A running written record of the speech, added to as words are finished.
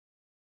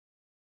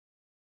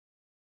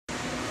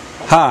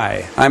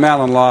Hi, I'm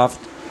Alan Loft,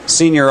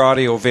 Senior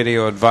Audio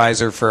Video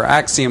Advisor for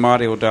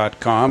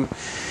AxiomAudio.com,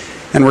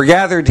 and we're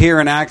gathered here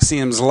in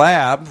Axiom's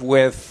lab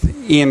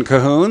with Ian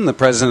Cahoon, the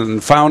President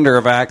and Founder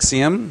of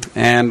Axiom,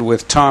 and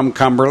with Tom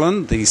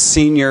Cumberland, the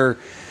Senior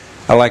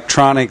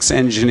Electronics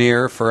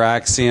Engineer for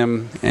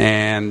Axiom,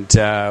 and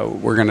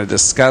we're going to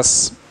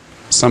discuss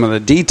some of the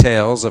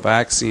details of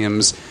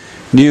Axiom's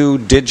new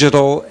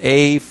digital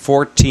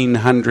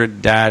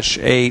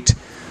A1400-8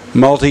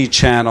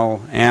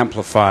 multi-channel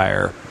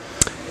amplifier.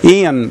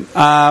 Ian,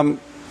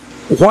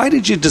 why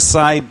did you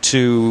decide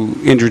to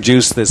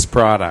introduce this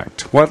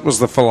product? What was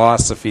the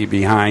philosophy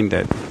behind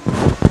it?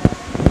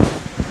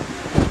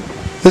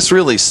 This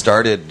really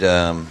started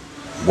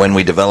when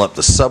we developed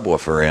the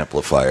subwoofer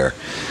amplifier,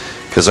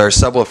 because our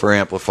subwoofer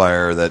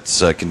amplifier that's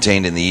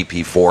contained in the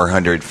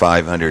EP400,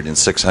 500, and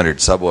 600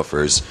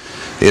 subwoofers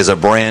is a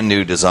brand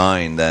new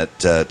design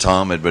that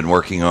Tom had been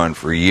working on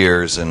for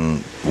years,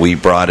 and we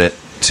brought it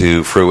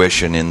to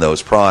fruition in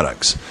those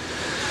products.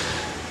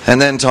 And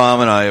then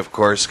Tom and I, of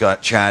course,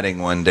 got chatting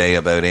one day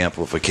about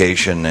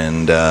amplification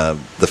and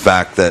the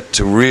fact that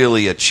to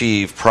really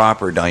achieve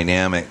proper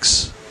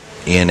dynamics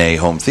in a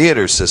home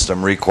theater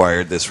system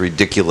required this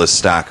ridiculous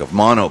stack of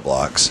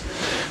monoblocks.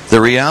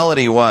 The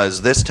reality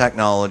was this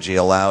technology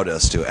allowed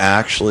us to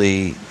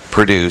actually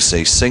produce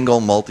a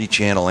single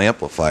multi-channel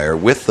amplifier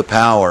with the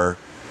power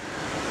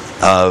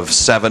of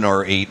 7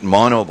 or 8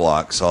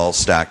 monoblocks all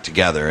stacked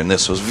together, and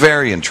this was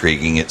very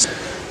intriguing.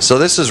 So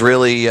this is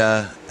really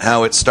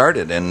how it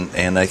started,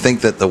 and I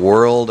think that the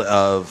world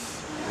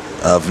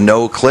of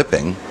no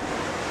clipping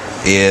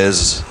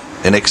is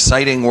an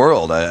exciting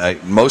world.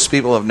 Most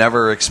people have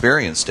never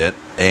experienced it,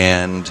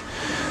 and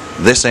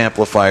this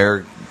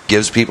amplifier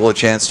gives people a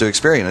chance to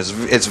experience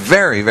it. It's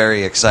very,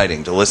 very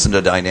exciting to listen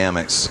to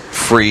dynamics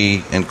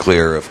free and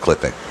clear of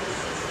clipping.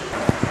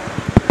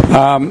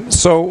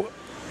 So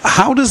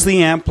how does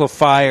the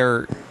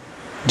amplifier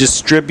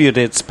distribute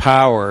its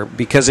power?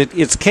 Because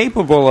it's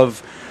capable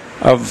of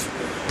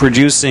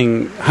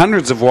producing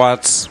hundreds of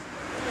watts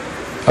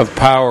of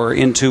power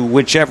into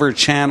whichever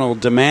channel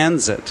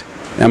demands it.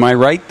 Am I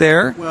right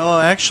there? Well,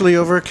 actually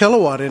over a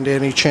kilowatt into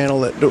any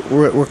channel that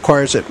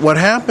requires it. What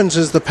happens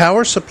is the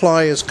power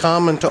supply is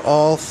common to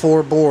all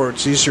 4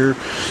 boards. These are,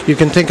 you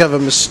can think of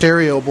them as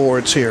stereo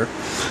boards here.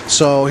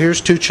 So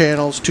here's 2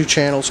 channels, 2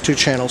 channels, 2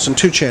 channels, and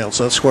 2 channels.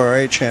 That's where our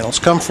 8 channels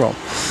come from.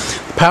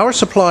 The power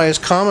supply is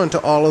common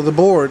to all of the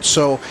boards,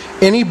 so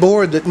any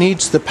board that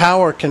needs the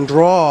power can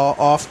draw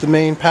off the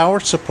main power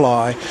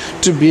supply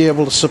to be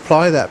able to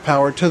supply that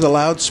power to the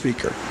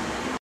loudspeaker.